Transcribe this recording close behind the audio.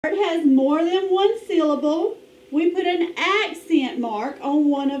word has more than one syllable, we put an accent mark on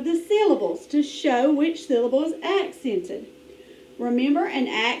one of the syllables to show which syllable is accented. Remember, an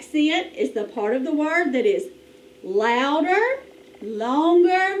accent is the part of the word that is louder,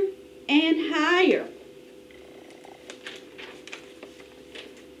 longer, and higher.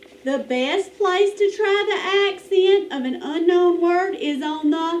 The best place to try the accent of an unknown word is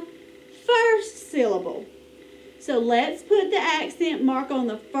on the first syllable. So let's put the accent mark on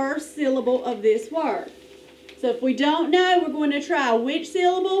the first syllable of this word. So if we don't know, we're going to try which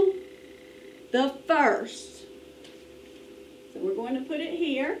syllable? The first. So we're going to put it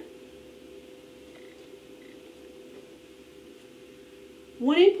here.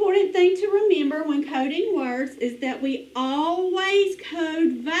 One important thing to remember when coding words is that we always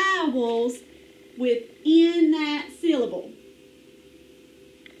code vowels within that syllable.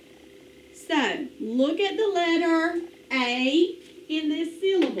 So, look at the letter A in this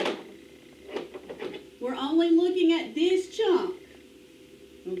syllable. We're only looking at this chunk,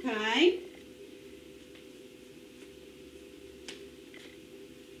 okay?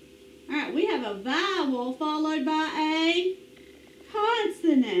 All right, we have a vowel followed by a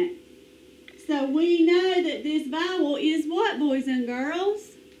consonant. So we know that this vowel is what, boys and girls?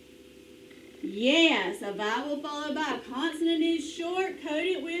 Yes, a vowel followed by a consonant is short. Code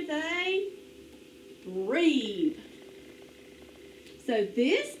it with a breathe. So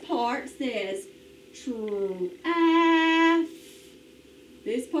this part says traff.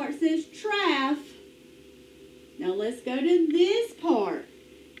 This part says traff. Now let's go to this part.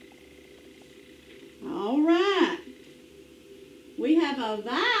 All right. We have a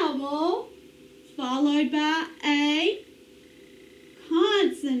vowel followed by a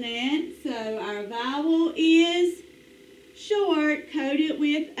consonant. So our vowel is short. Code it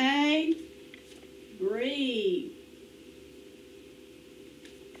with a breathe.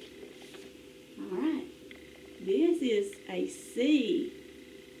 All right. This is a C.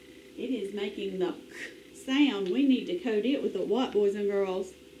 It is making the k sound. We need to code it with a what, boys and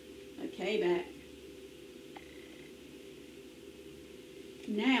girls? A K back.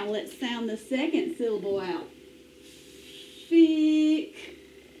 Now let's sound the second syllable out. Fick.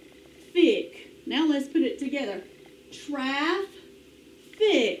 Fick. Now let's put it together. Traffic.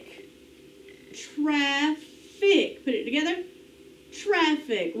 Traffic. Put it together.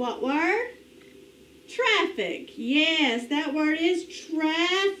 Traffic. What word? Traffic. Yes, that word is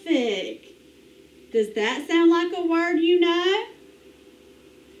traffic. Does that sound like a word you know?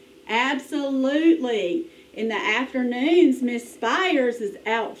 Absolutely. In the afternoons, Miss Spiders is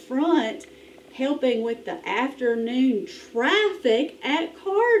out front helping with the afternoon traffic at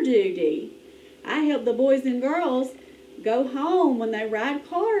car duty. I help the boys and girls go home when they ride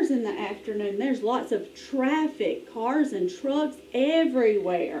cars in the afternoon. There's lots of traffic, cars and trucks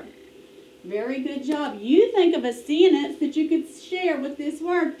everywhere. Very good job. You think of a sentence that you could share with this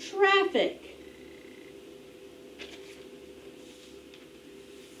word, traffic.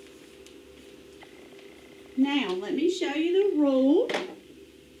 Now, let me show you the rule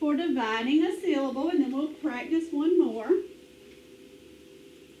for dividing a syllable, and then we'll practice one more.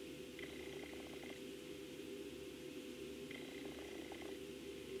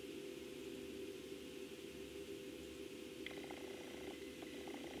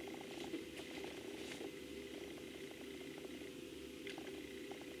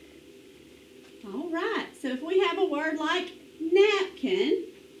 All right, so if we have a word like napkin,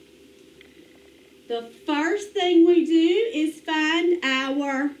 the first thing we do is find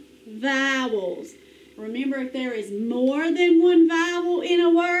our vowels. Remember, if there is more than one vowel in a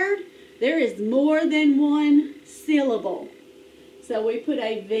word, there is more than one syllable. So we put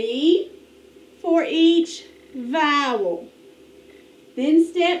a V for each vowel. Then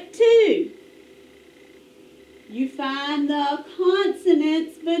step 2, you find the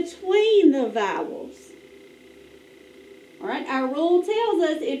consonants between the vowels. All right, our rule tells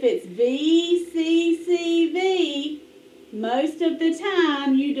us if it's V, C, C, V, most of the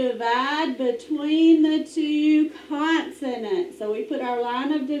time you divide between the two consonants. So we put our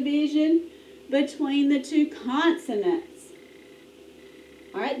line of division between the two consonants.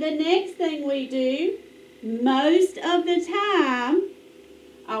 All right, the next thing we do, most of the time,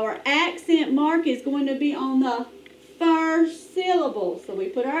 our accent mark is going to be on the first syllable. So we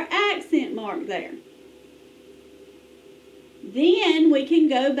put our accent mark there. Then we can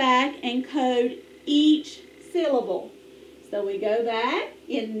go back and code each syllable. So we go back.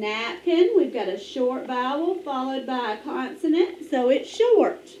 In napkin, we've got a short vowel followed by a consonant, so it's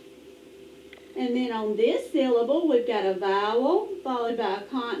short. And then on this syllable, we've got a vowel followed by a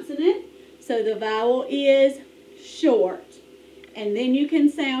consonant, so the vowel is short. And then you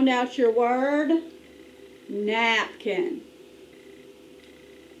can sound out your word, napkin.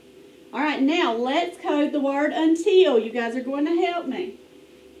 All right, now let's code the word until. You guys are going to help me.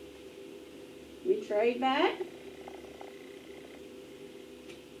 We trade back.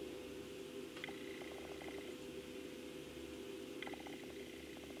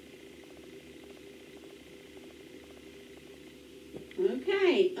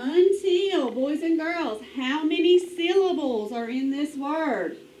 Okay, until, boys and girls, how many syllables are in this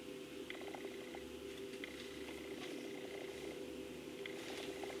word?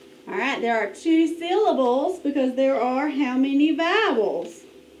 All right, there are 2 syllables because there are how many vowels?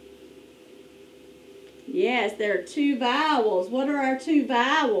 Yes, there are 2 vowels. What are our 2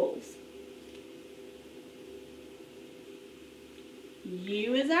 vowels?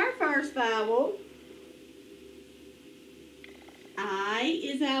 U is our first vowel. I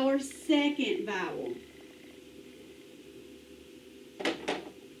is our second vowel.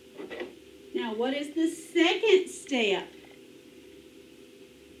 Now, what is the second step?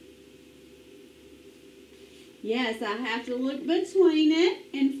 Yes, I have to look between it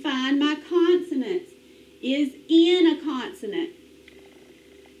and find my consonants. Is N a consonant?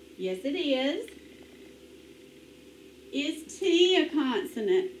 Yes, it is. Is T a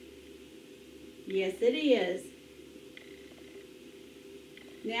consonant? Yes, it is.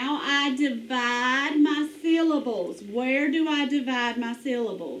 Now I divide my syllables. Where do I divide my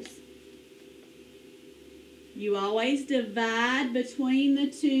syllables? You always divide between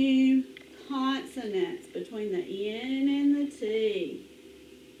the 2 consonants, between the N and the T.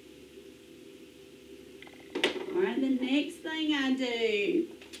 All right, the next thing I do,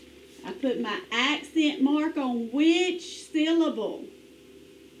 I put my accent mark on which syllable?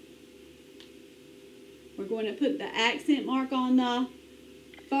 We're going to put the accent mark on the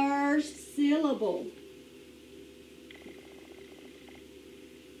first syllable.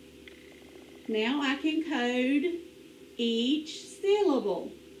 Now I can code each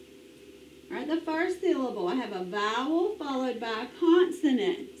syllable. All right, the first syllable, I have a vowel followed by a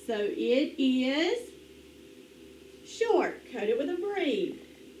consonant. So it is short. Code it with a breathe.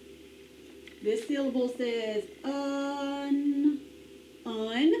 This syllable says un.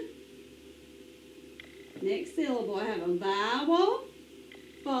 Next syllable, I have a vowel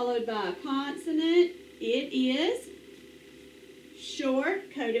followed by a consonant. It is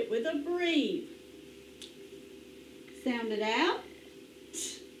short. Code it with a breathe. Sound it out.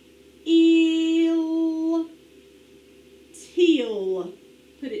 Il. Till.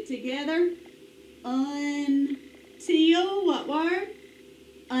 Put it together. Until. What word?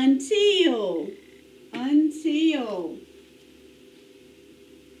 Until. Until.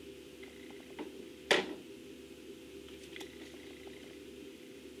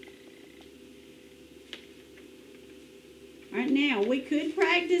 All right, now we could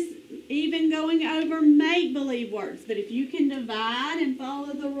practice even going over make-believe words, but if you can divide and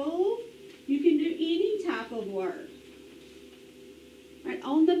follow the rule, you can do any type of word. All right,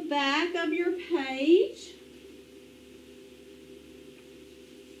 on the back of your page,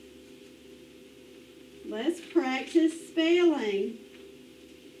 let's practice spelling.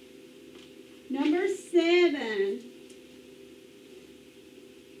 Number 7.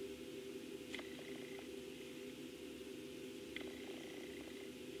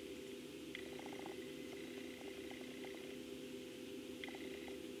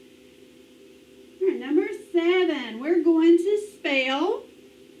 Number 7, we're going to spell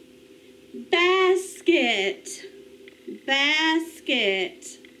basket. Basket.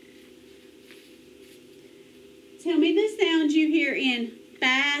 Tell me the sounds you hear in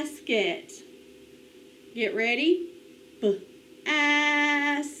basket. Get ready. B,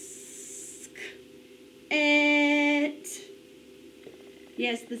 ask, et.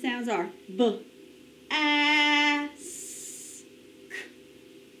 Yes, the sounds are b, ask,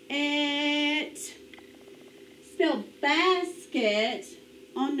 et. Spell basket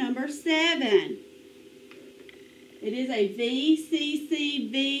on number 7. It is a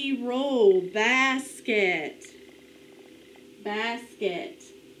VCCV rule. Basket. Basket.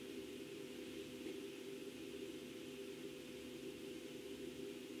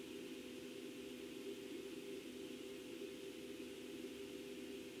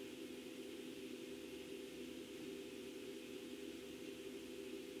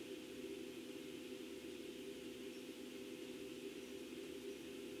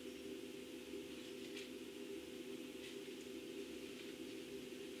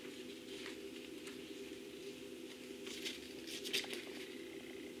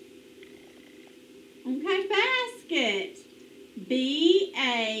 Okay, basket. B-A-S-K-E-T.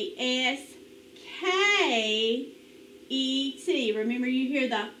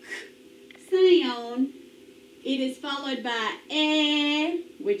 k sound, it is followed by e,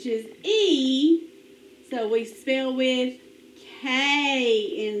 which is e. So we spell with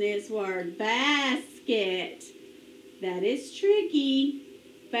K in this word, basket. That is tricky.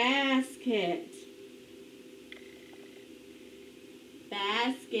 Basket.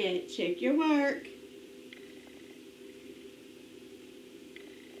 Basket. Check your work.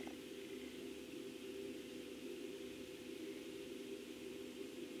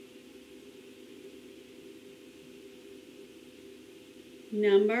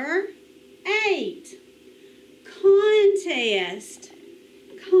 Number 8. Contest.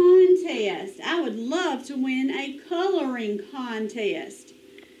 Contest. I would love to win a coloring contest.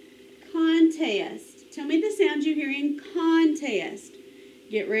 Contest. Tell me the sounds you hear in contest.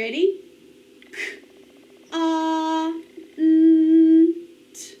 Get ready. K,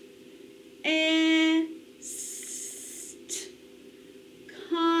 t, st.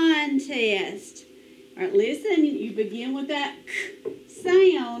 Contest. All right, listen. You begin with that k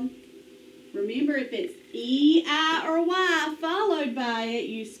sound. Remember, if it's E, I, or Y followed by it,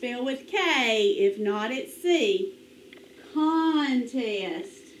 you spell with K. If not, it's C.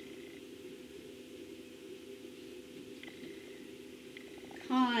 Contest.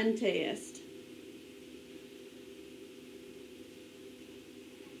 Contest.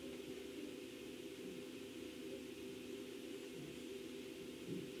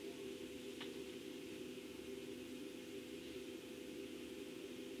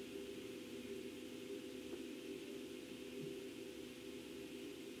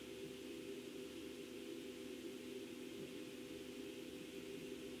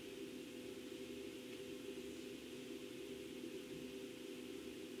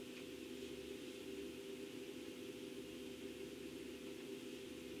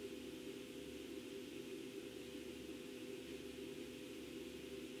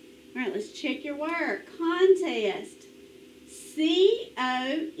 All right, let's check your work. Contest. C-O-N-T-E-S-T.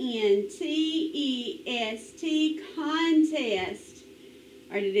 Contest.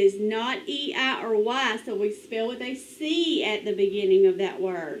 All right, it is not E, I, or Y, so we spell with a C at the beginning of that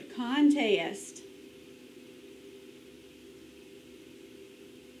word. Contest.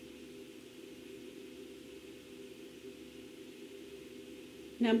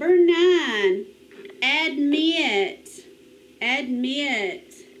 Number 9. Admit. Admit.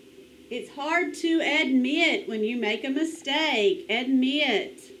 It's hard to admit when you make a mistake.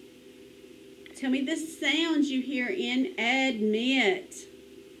 Admit. Tell me the sounds you hear in admit.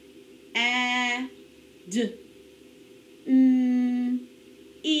 A, d,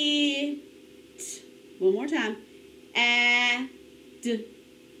 it. One more time. A, d,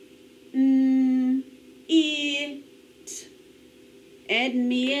 it.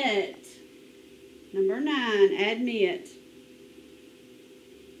 Admit. Number 9, admit.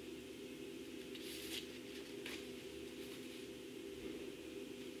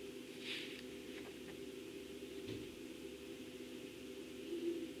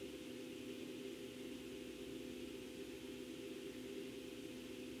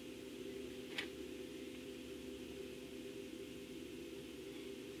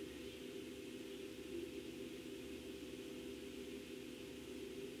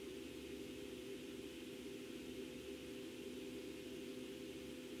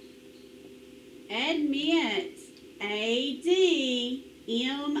 Admit. A-D-M-I-T.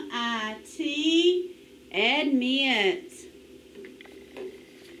 Admit.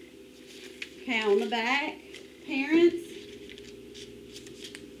 Okay, on the back, parents,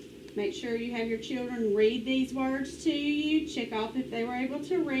 make sure you have your children read these words to you. Check off if they were able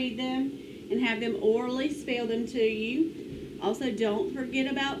to read them and have them orally spell them to you. Also, don't forget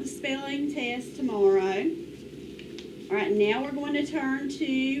about the spelling test tomorrow. All right, now we're going to turn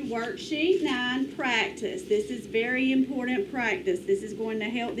to worksheet 9, practice. This is very important practice. This is going to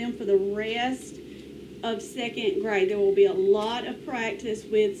help them for the rest of 2nd grade. There will be a lot of practice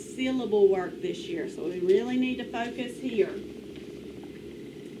with syllable work this year, so we really need to focus here.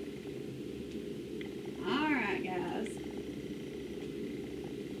 All right, guys.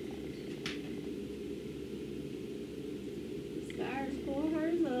 Cyrus, pull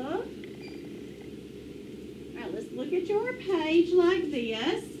hers up. Let's look at your page like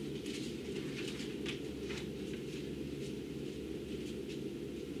this.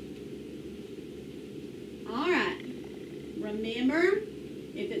 All right. Remember,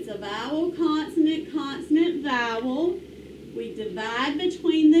 if it's a vowel, consonant, consonant, vowel, we divide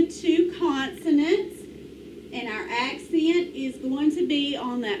between the 2 consonants, and our accent is going to be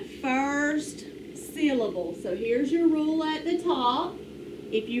on that first syllable. So here's your rule at the top.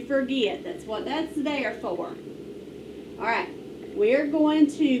 If you forget, that's what that's there for. All right, We're going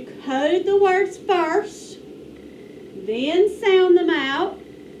to code the words first, then sound them out,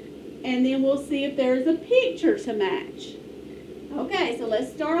 and then we'll see if there's a picture to match. Okay, so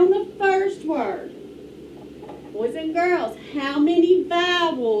let's start on the first word. Boys and girls, how many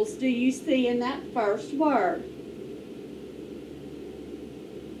vowels do you see in that first word?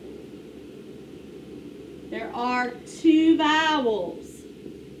 There are 2 vowels.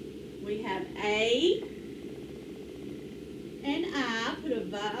 We have A and I. Put a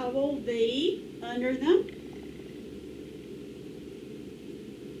vowel V under them.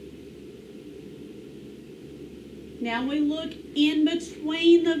 Now we look in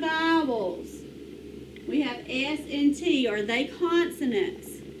between the vowels. We have S and T. Are they consonants?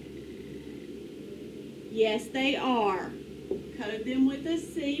 Yes, they are. Code them with a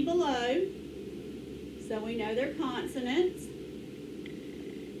C below so we know they're consonants.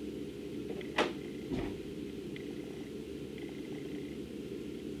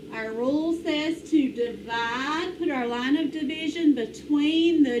 Our rule says to divide, put our line of division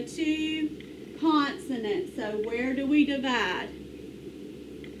between the 2 consonants. So where do we divide?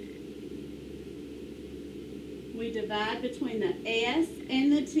 We divide between the S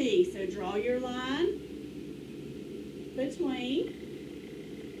and the T. So draw your line between.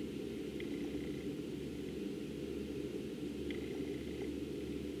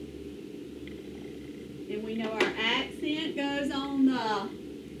 And we know our accent goes on the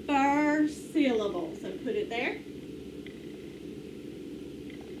first syllable. So put it there.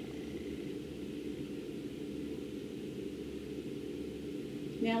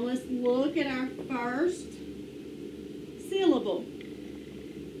 Now let's look at our first syllable.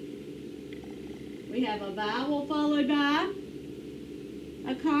 We have a vowel followed by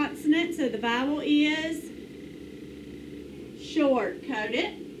a consonant. So the vowel is short. Code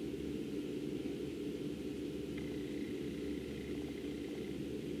it.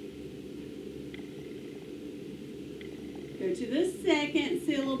 Go to the second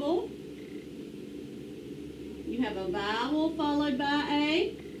syllable. You have a vowel followed by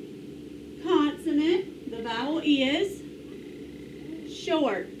a consonant. The vowel is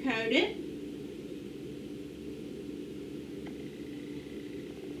short. Code it.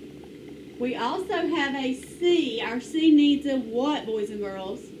 We also have a C. Our C needs a what, boys and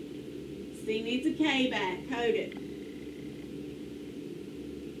girls? C needs a K back. Code it.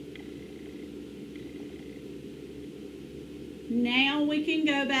 Now we can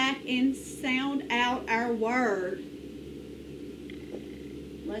go back and sound out our word.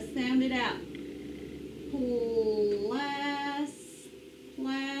 Let's sound it out.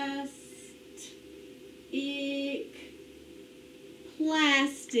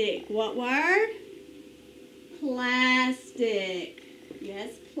 Plastic. What word? Plastic.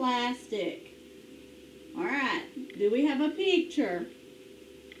 Yes, plastic. All right. Do we have a picture?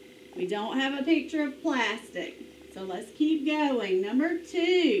 We don't have a picture of plastic. So let's keep going. Number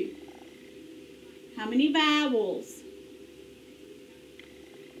 2. How many vowels?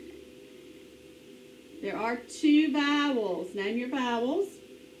 There are 2 vowels. Name your vowels.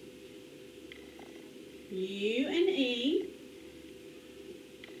 U and E.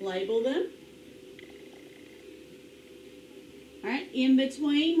 Label them. All right. In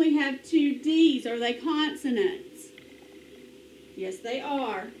between, we have 2 D's. Are they consonants? Yes, they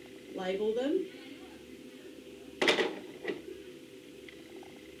are. Label them.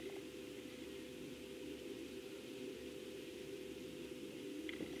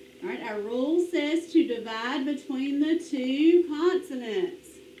 All right, our rule says to divide between the 2 consonants.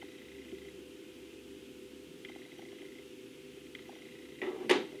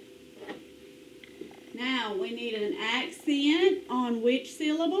 Now, we need an accent on which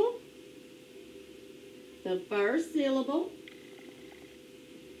syllable? The first syllable.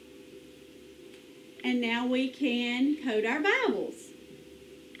 And now we can code our vowels.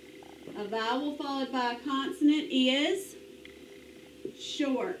 A vowel followed by a consonant is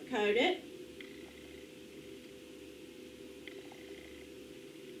short. Code it.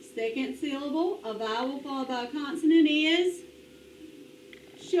 Second syllable, a vowel followed by a consonant is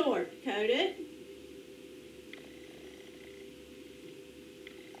short. Code it.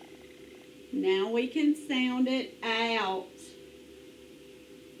 Now we can sound it out.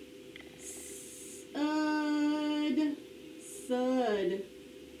 Sud, sud,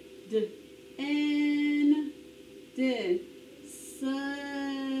 and d,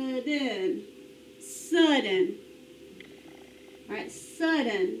 sudden, sudden. All right,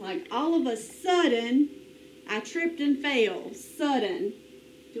 sudden, like all of a sudden, I tripped and fell. Sudden.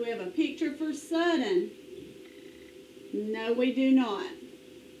 Do we have a picture for sudden? No, we do not.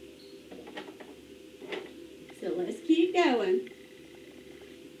 So let's keep going.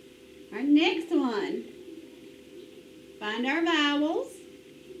 Our next one. Find our vowels.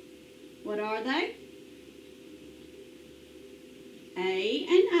 What are they? A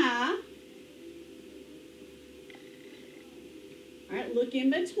and I. All right, look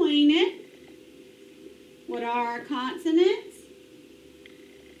in between it. What are our consonants?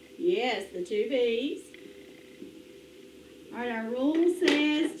 Yes, the two B's. All right, our rule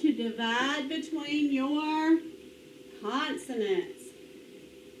says to divide between your consonants.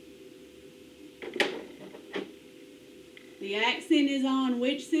 The accent is on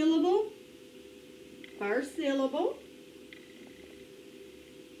which syllable? First syllable.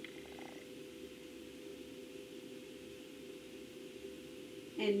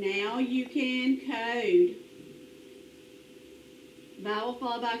 And now you can code. Vowel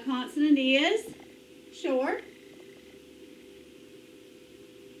followed by consonant is short.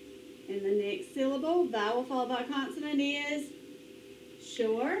 And the next syllable, vowel followed by consonant is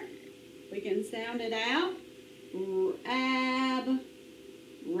short. We can sound it out. Rab,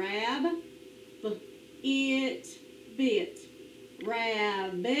 rab, it, bit.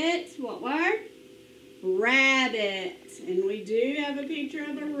 Rabbit, what word? Rabbit. And we do have a picture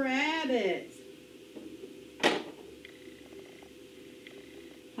of a rabbit.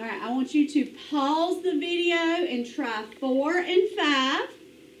 All right, I want you to pause the video and try 4 and 5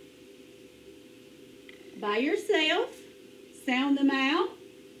 by yourself. Sound them out.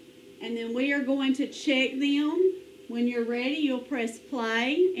 And then we are going to check them. When you're ready, you'll press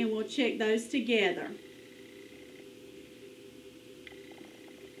play and we'll check those together.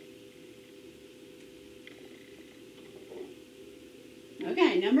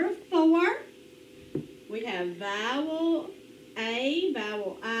 Okay, number 4, we have vowel A,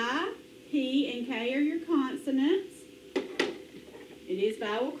 vowel I, P, and K are your consonants. It is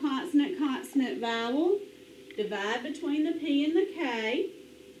vowel, consonant, consonant, vowel. Divide between the P and the K.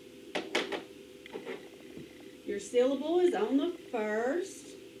 Your syllable is on the first,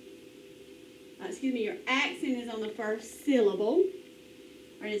 your accent is on the first syllable.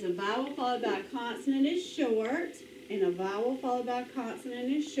 All right, it's a vowel followed by a consonant is short, and a vowel followed by a consonant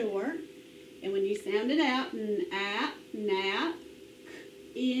is short. And when you sound it out, nap, nap,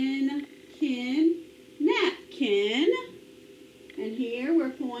 in, kin, napkin. And here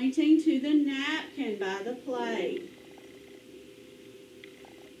we're pointing to the napkin by the plate.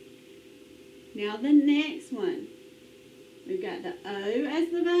 Now the next one. We've got the O as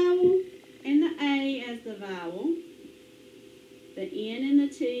the vowel and the A as the vowel. The N and the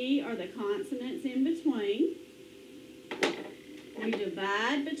T are the consonants in between. We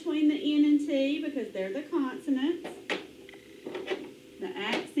divide between the N and T because they're the consonants. The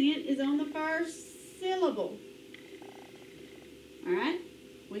accent is on the first syllable. All right?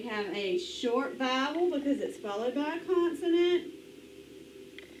 We have a short vowel because it's followed by a consonant.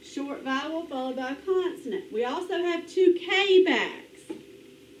 Short vowel followed by a consonant. We also have 2 K backs.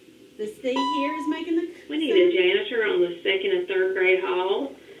 The C here is making the... We need a janitor on the 2nd and 3rd grade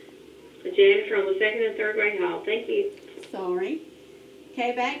hall. A janitor on the 2nd and 3rd grade hall. Thank you. Sorry.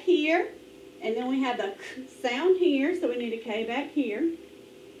 K back here. And then we have the K sound here, so we need a K back here.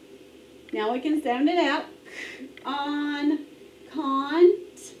 Now we can sound it out. On,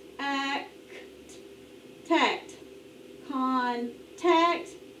 contact, tact, contact,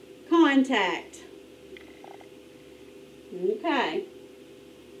 contact. Okay.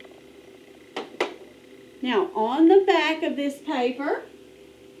 Now on the back of this paper,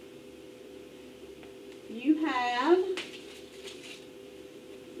 you have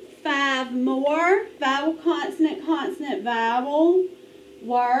 5 more vowel, consonant, consonant, vowel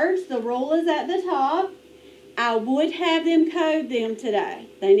words. The rule is at the top. I would have them code them today.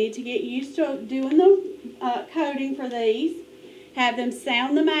 They need to get used to doing the coding for these. Have them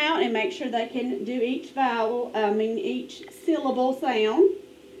sound them out and make sure they can do each each syllable sound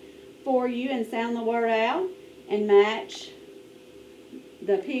for you and sound the word out and match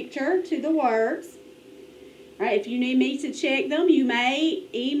the picture to the words. All right, if you need me to check them, you may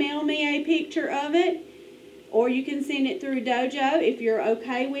email me a picture of it, or you can send it through Dojo. If you're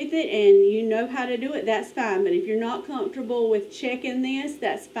okay with it and you know how to do it, that's fine. But if you're not comfortable with checking this,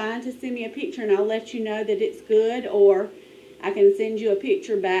 that's fine to send me a picture and I'll let you know that it's good, or I can send you a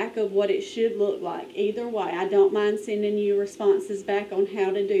picture back of what it should look like. Either way, I don't mind sending you responses back on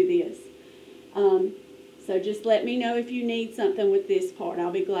how to do this. So just let me know if you need something with this part.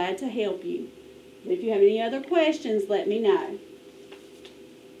 I'll be glad to help you. If you have any other questions, let me know.